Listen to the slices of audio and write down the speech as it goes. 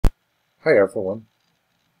Hi everyone.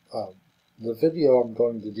 The video I'm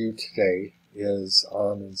going to do today is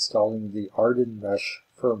on installing the AREDN mesh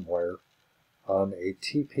firmware on a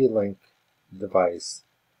TP-Link device.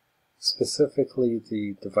 Specifically,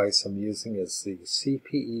 the device I'm using is the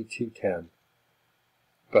CPE210,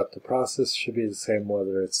 but the process should be the same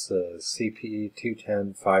whether it's the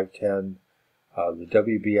CPE210, 510, the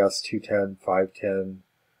WBS 210, 510,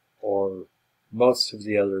 or most of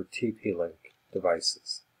the other TP-Link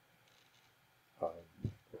devices.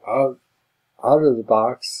 Out of the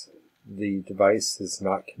box, the device is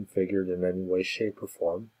not configured in any way, shape, or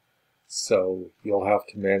form, so you'll have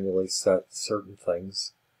to manually set certain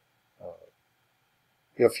things.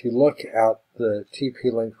 If you look at the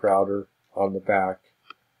TP-Link router on the back,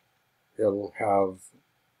 it'll have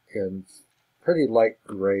in pretty light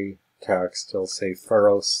gray text, it'll say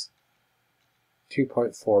Pharos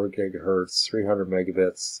 2.4 gigahertz, 300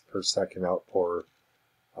 megabits per second outdoor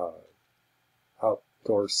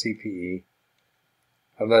CPE.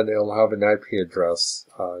 And then it'll have an IP address.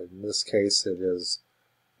 In this case, it is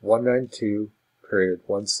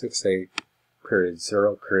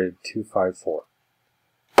 192.168.0.254.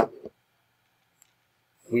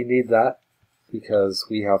 We need that because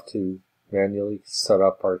we have to manually set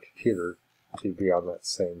up our computer to be on that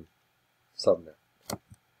same subnet.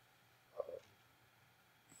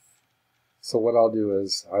 So what I'll do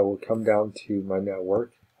is I will come down to my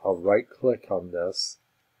network. I'll right-click on this,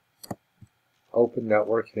 open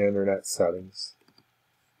Network and Internet Settings.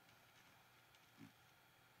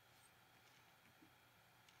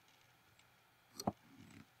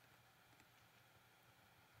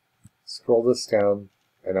 Scroll this down,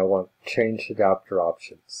 and I want Change Adapter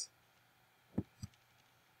Options.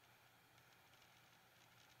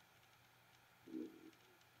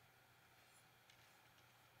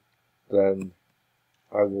 Then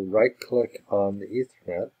I will right-click on the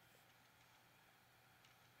Ethernet,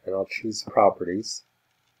 and I'll choose Properties.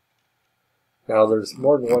 Now there's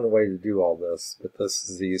more than one way to do all this, but this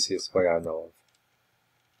is the easiest way I know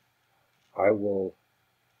of. I will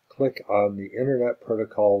click on the Internet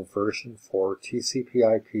Protocol version 4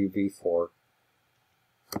 TCP/IP v4.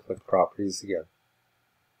 Click Properties again.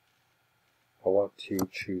 I want to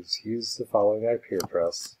choose Use the following IP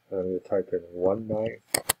address, and I'm going to type in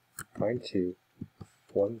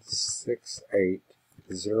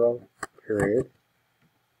 192.168.0, period,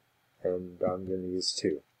 and I'm going to use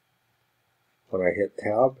 2. When I hit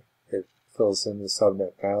Tab, it fills in the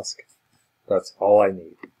subnet mask. That's all I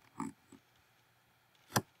need.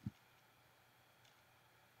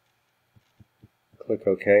 Click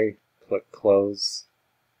OK, click Close.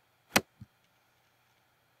 Okay.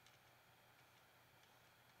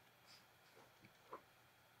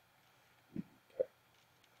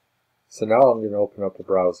 So now I'm going to open up a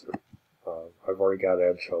browser. I've already got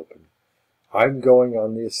Edge open. I'm going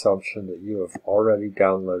on the assumption that you have already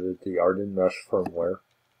downloaded the AREDN mesh firmware.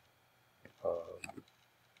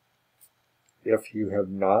 If you have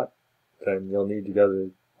not, then you'll need to go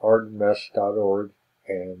to arednmesh.org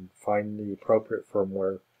and find the appropriate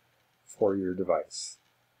firmware for your device.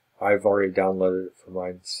 I've already downloaded it for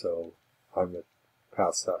mine, so I'm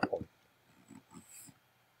past that point.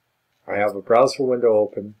 I have a browser window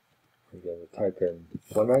open. I'm going to type in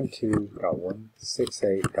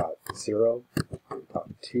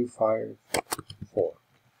 192.168.0.254.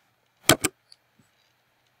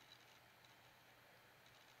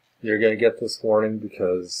 You're going to get this warning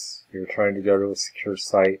because you're trying to go to a secure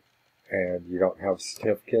site and you don't have a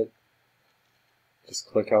certificate. Just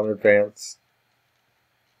click on Advanced,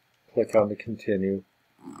 click on the Continue.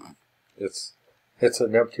 It's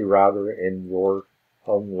an empty router in your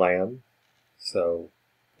home LAN, so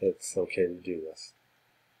it's okay to do this.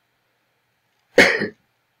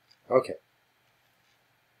 Okay.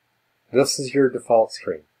 This is your default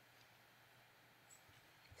screen.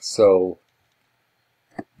 So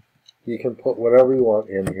you can put whatever you want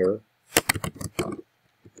in here.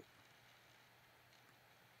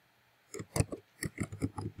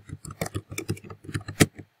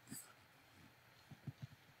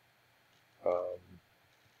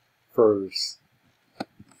 First,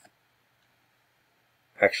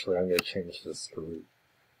 actually, I'm going to change this to root.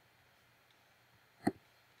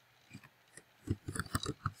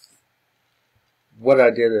 What I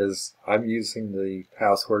did is I'm using the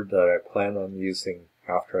password that I plan on using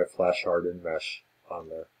after I flash AREDN mesh on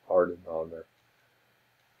there, AREDN on there.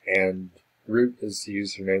 And root is the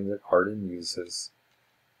username that AREDN uses.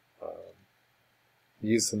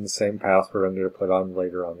 Using the same password I'm going to put on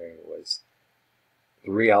later on anyways.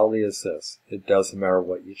 The reality is this: it doesn't matter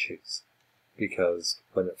what you choose, because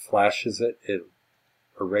when it flashes it, it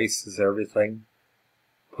erases everything,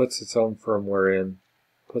 puts its own firmware in,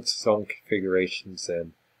 puts its own configurations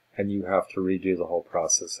in, and you have to redo the whole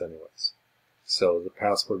process anyways. So the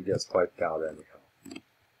password gets wiped out anyhow.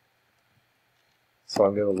 So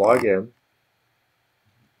I'm going to log in.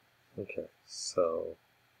 Okay, so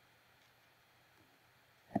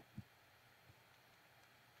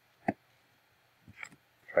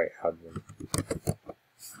try admin.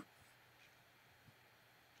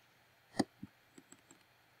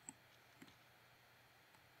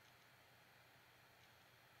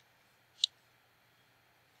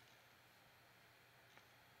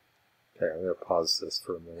 Okay, I'm going to pause this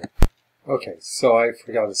for a minute. Okay, so I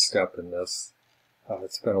forgot a step in this.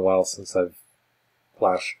 It's been a while since I've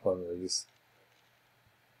flashed one of these.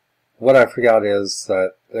 What I forgot is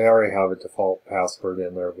that they already have a default password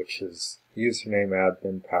in there, which is username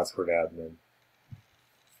admin, password admin.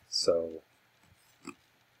 So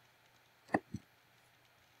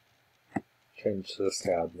change this to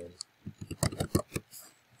admin.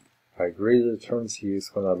 I agree to the terms of use.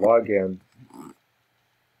 When I log in,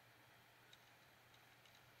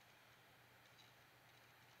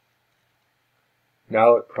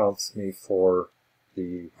 now it prompts me for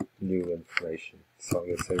the new information. So I'm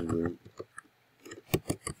going to say root.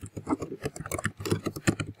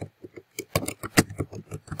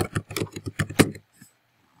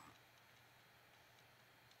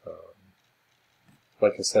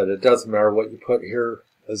 Like I said, it doesn't matter what you put here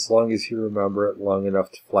as long as you remember it long enough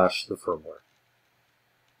to flash the firmware,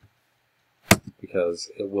 because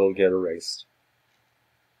it will get erased.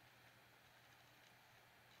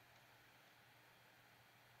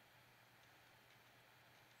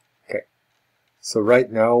 Okay, so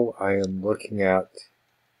right now I am looking at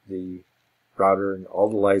the router and all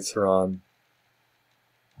the lights are on.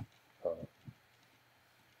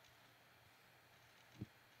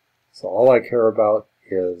 So all I care about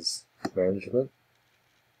is management.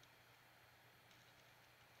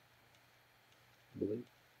 I believe.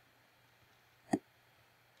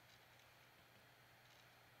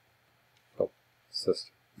 Oh,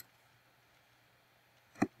 system.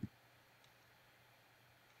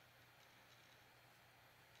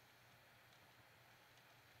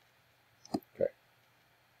 Okay.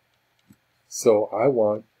 So I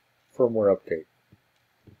want firmware update.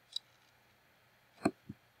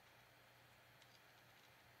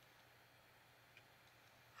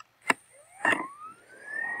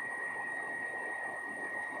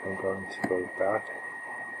 I'm going to go back.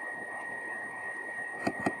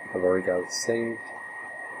 I've already got it saved.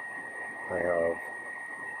 I have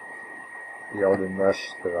the AREDN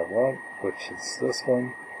mesh that I want, which is this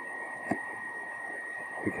one,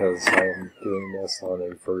 because I am doing this on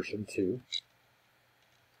a version 2.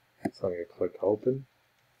 So I'm going to click open.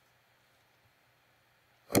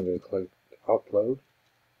 I'm going to click upload,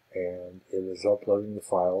 and it is uploading the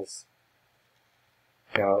files.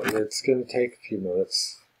 Now it's going to take a few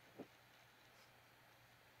minutes.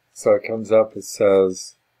 So it comes up, it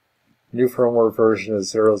says new firmware version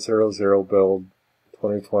is 000 build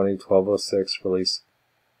 2020 1206 release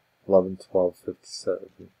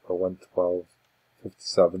 11/12/57 or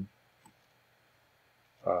 1/12/57.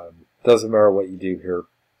 Doesn't matter what you do here,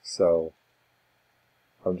 so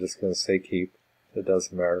I'm just going to say keep. It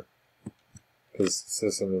doesn't matter because this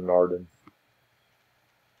isn't an AREDN.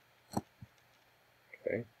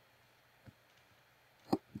 Okay.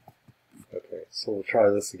 Okay, so we'll try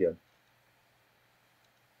this again.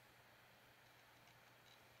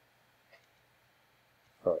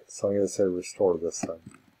 Alright, so I'm going to say restore this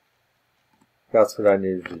time. That's what I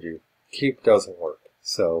needed to do. Keep doesn't work,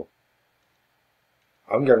 so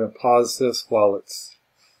I'm going to pause this while it's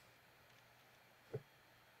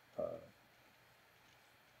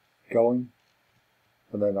going,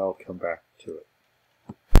 and then I'll come back to it.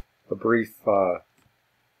 A brief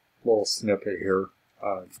little snippet here.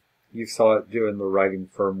 You saw it doing the writing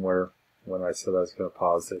firmware when I said I was going to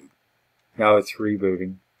pause it. Now it's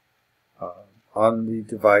rebooting. On the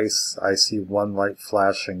device, I see one light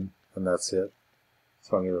flashing, and that's it.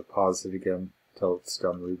 So I'm going to pause it again until it's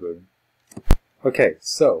done rebooting. Okay,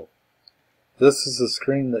 so this is the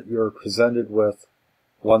screen that you're presented with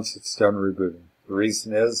once it's done rebooting. The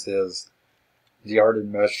reason is the AREDN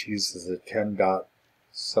mesh uses a 10 dot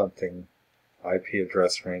something IP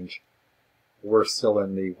address range. We're still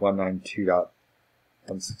in the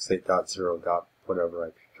 192.168.0. whatever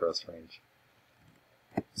IP address range.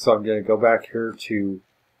 So I'm going to go back here to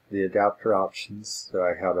the adapter options that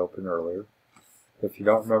I had open earlier. If you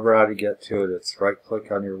don't remember how to get to it, it's right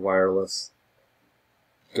click on your wireless,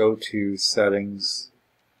 go to settings,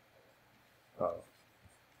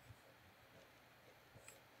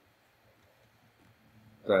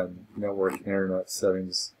 then network and internet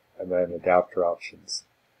settings, and then adapter options.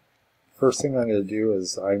 First thing I'm going to do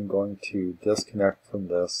is I'm going to disconnect from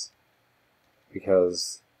this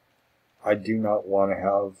because I do not want to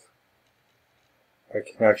have a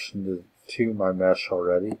connection to my mesh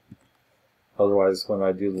already. Otherwise, when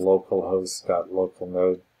I do the localhost.local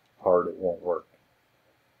node part, it won't work.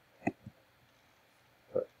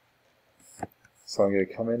 So I'm going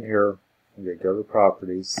to come in here, I'm going to go to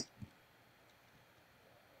Properties,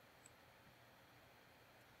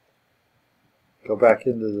 go back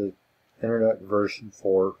into the Internet version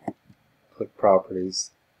 4, click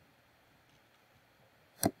Properties.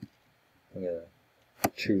 I'm going to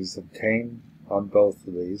choose Obtain on both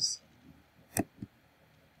of these.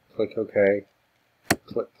 Click OK,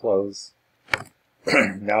 click Close.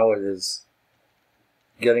 Now it is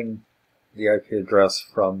getting the IP address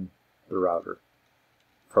from the router,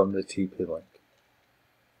 from the TP-Link.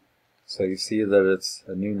 So you see that it's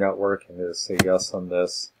a new network. I'm going to say yes on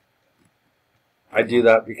this. I do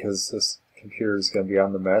that because this computer is going to be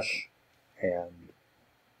on the mesh, and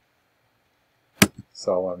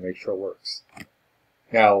so I want to make sure it works.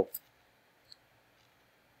 Now,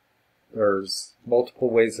 there's multiple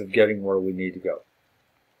ways of getting where we need to go.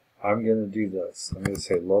 I'm going to do this. I'm going to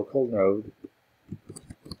say local node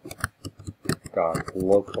dot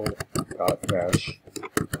local dot mesh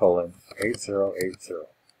colon 8080.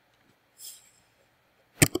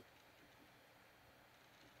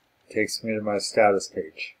 Takes me to my status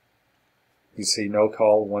page. You see no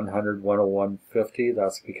call 100 101 50.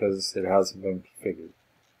 That's because it hasn't been configured.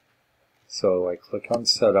 So I click on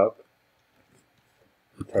setup,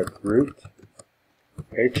 type root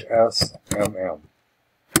HSMM.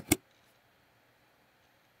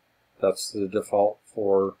 That's the default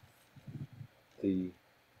for the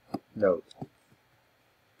node.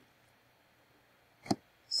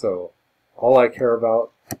 So all I care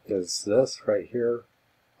about is this right here.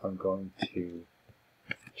 I'm going to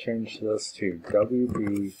change this to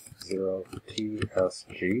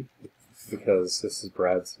WB0TSG because this is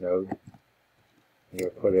Brad's node. I'm going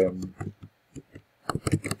to put in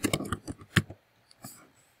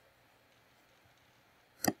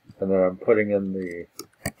and then I'm putting in the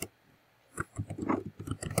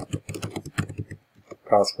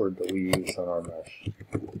password that we use on our mesh.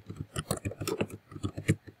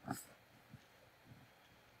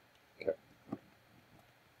 Okay.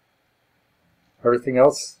 Everything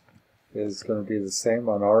else is going to be the same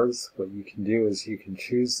on ours. What you can do is you can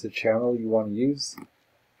choose the channel you want to use.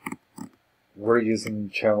 We're using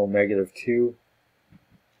channel -2.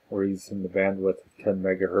 We're using the bandwidth of 10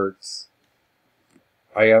 megahertz.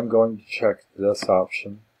 I am going to check this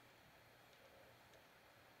option.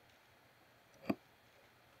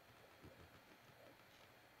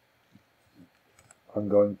 I'm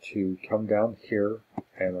going to come down here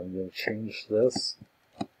and I'm going to change this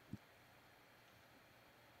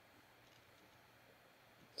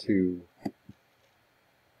to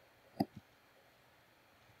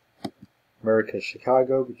America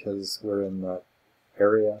Chicago because we're in that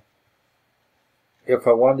area. If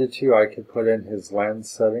I wanted to, I could put in his LAN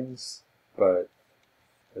settings, but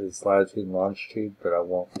his latitude and longitude, but I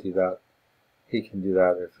won't do that. He can do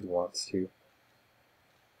that if he wants to.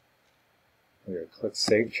 I'm going to click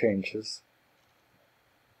Save Changes,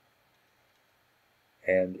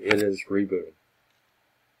 and it is rebooted.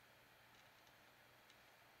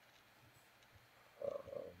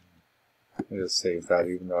 I'm going to save that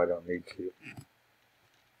even though I don't need to.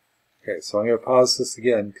 Okay, so I'm going to pause this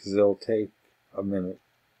again because it'll take a minute.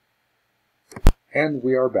 And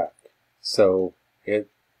we are back. So it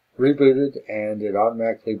rebooted and it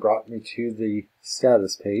automatically brought me to the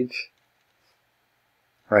status page.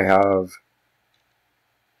 I have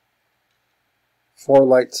 4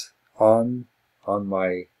 lights on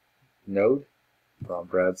my node, or on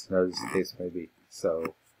Brad's node as the case may be.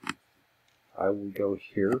 So I will go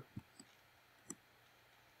here.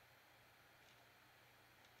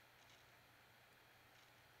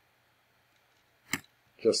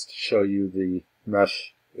 Just to show you the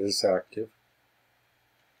mesh is active.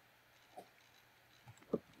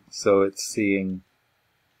 So it's seeing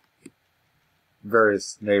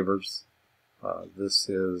various neighbors. This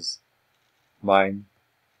is mine.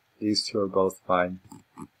 These two are both mine.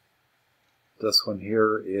 This one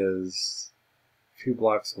here is 2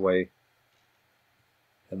 blocks away.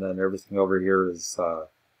 And then everything over here is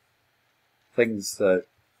things that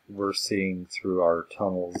we're seeing through our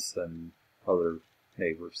tunnels and other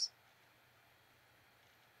neighbors.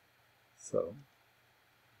 So,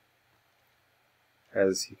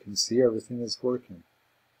 as you can see, everything is working.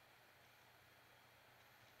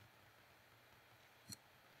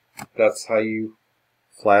 That's how you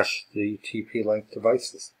flash the TP-Link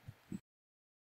devices.